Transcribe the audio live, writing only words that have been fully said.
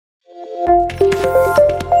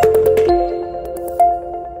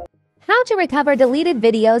How to recover deleted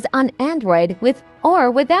videos on Android with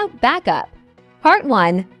or without backup. Part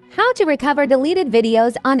 1. How to recover deleted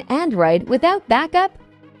videos on Android without backup.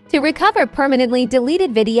 To recover permanently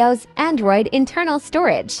deleted videos, Android internal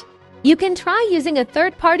storage. You can try using a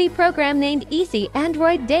third-party program named Eassiy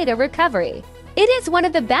Android Data Recovery. It is one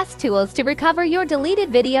of the best tools to recover your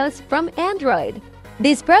deleted videos from Android.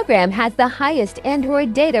 This program has the highest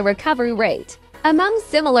Android data recovery rate among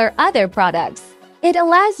similar other products. It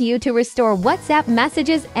allows you to restore WhatsApp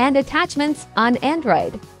messages and attachments on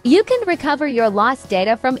Android. You can recover your lost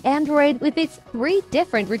data from Android with its 3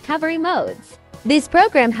 different recovery modes. This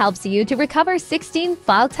program helps you to recover 16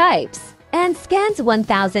 file types and scans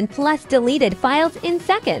 1,000 plus deleted files in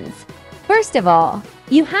seconds. First of all,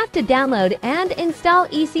 you have to download and install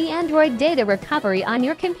Eassiy Android Data Recovery on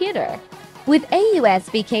your computer. With a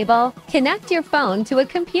USB cable, connect your phone to a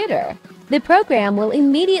computer. The program will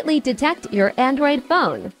immediately detect your Android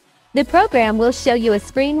phone. The program will show you a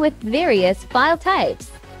screen with various file types.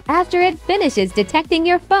 After it finishes detecting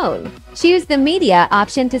your phone, choose the media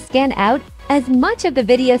option to scan out as much of the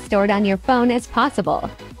video stored on your phone as possible.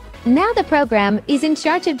 Now the program is in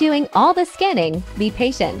charge of doing all the scanning. Be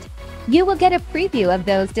patient. You will get a preview of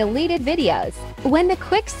those deleted videos. When the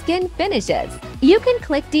quick scan finishes, you can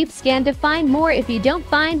click Deep Scan to find more if you don't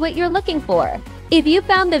find what you're looking for. If you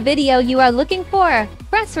found the video you are looking for,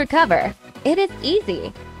 press Recover. It is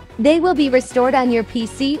easy. They will be restored on your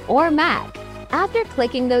PC or Mac after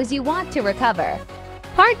clicking those you want to recover.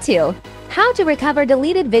 Part 2. How to recover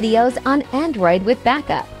deleted videos on Android with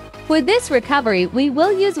backup. For this recovery, we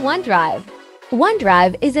will use OneDrive.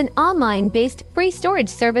 OneDrive is an online-based free storage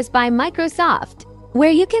service by Microsoft,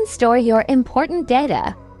 where you can store your important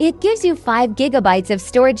data. It gives you 5 gigabytes of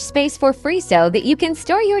storage space for free so that you can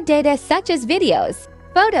store your data such as videos,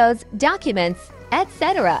 photos, documents,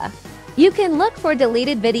 etc. You can look for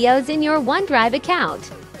deleted videos in your OneDrive account.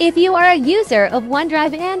 If you are a user of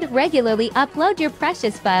OneDrive and regularly upload your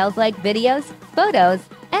precious files like videos, photos,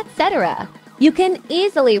 etc., you can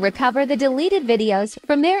easily recover the deleted videos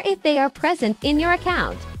from there if they are present in your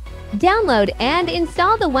account. Download and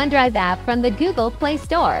install the OneDrive app from the Google Play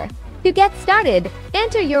Store. To get started,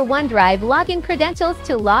 enter your OneDrive login credentials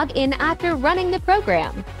to log in after running the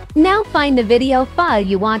program. Now find the video file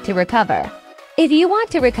you want to recover. If you want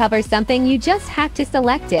to recover something, you just have to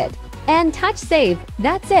select it and touch Save.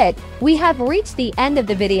 That's it. We have reached the end of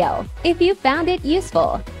the video. If you found it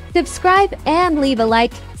useful, subscribe and leave a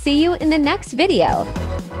like. See you in the next video.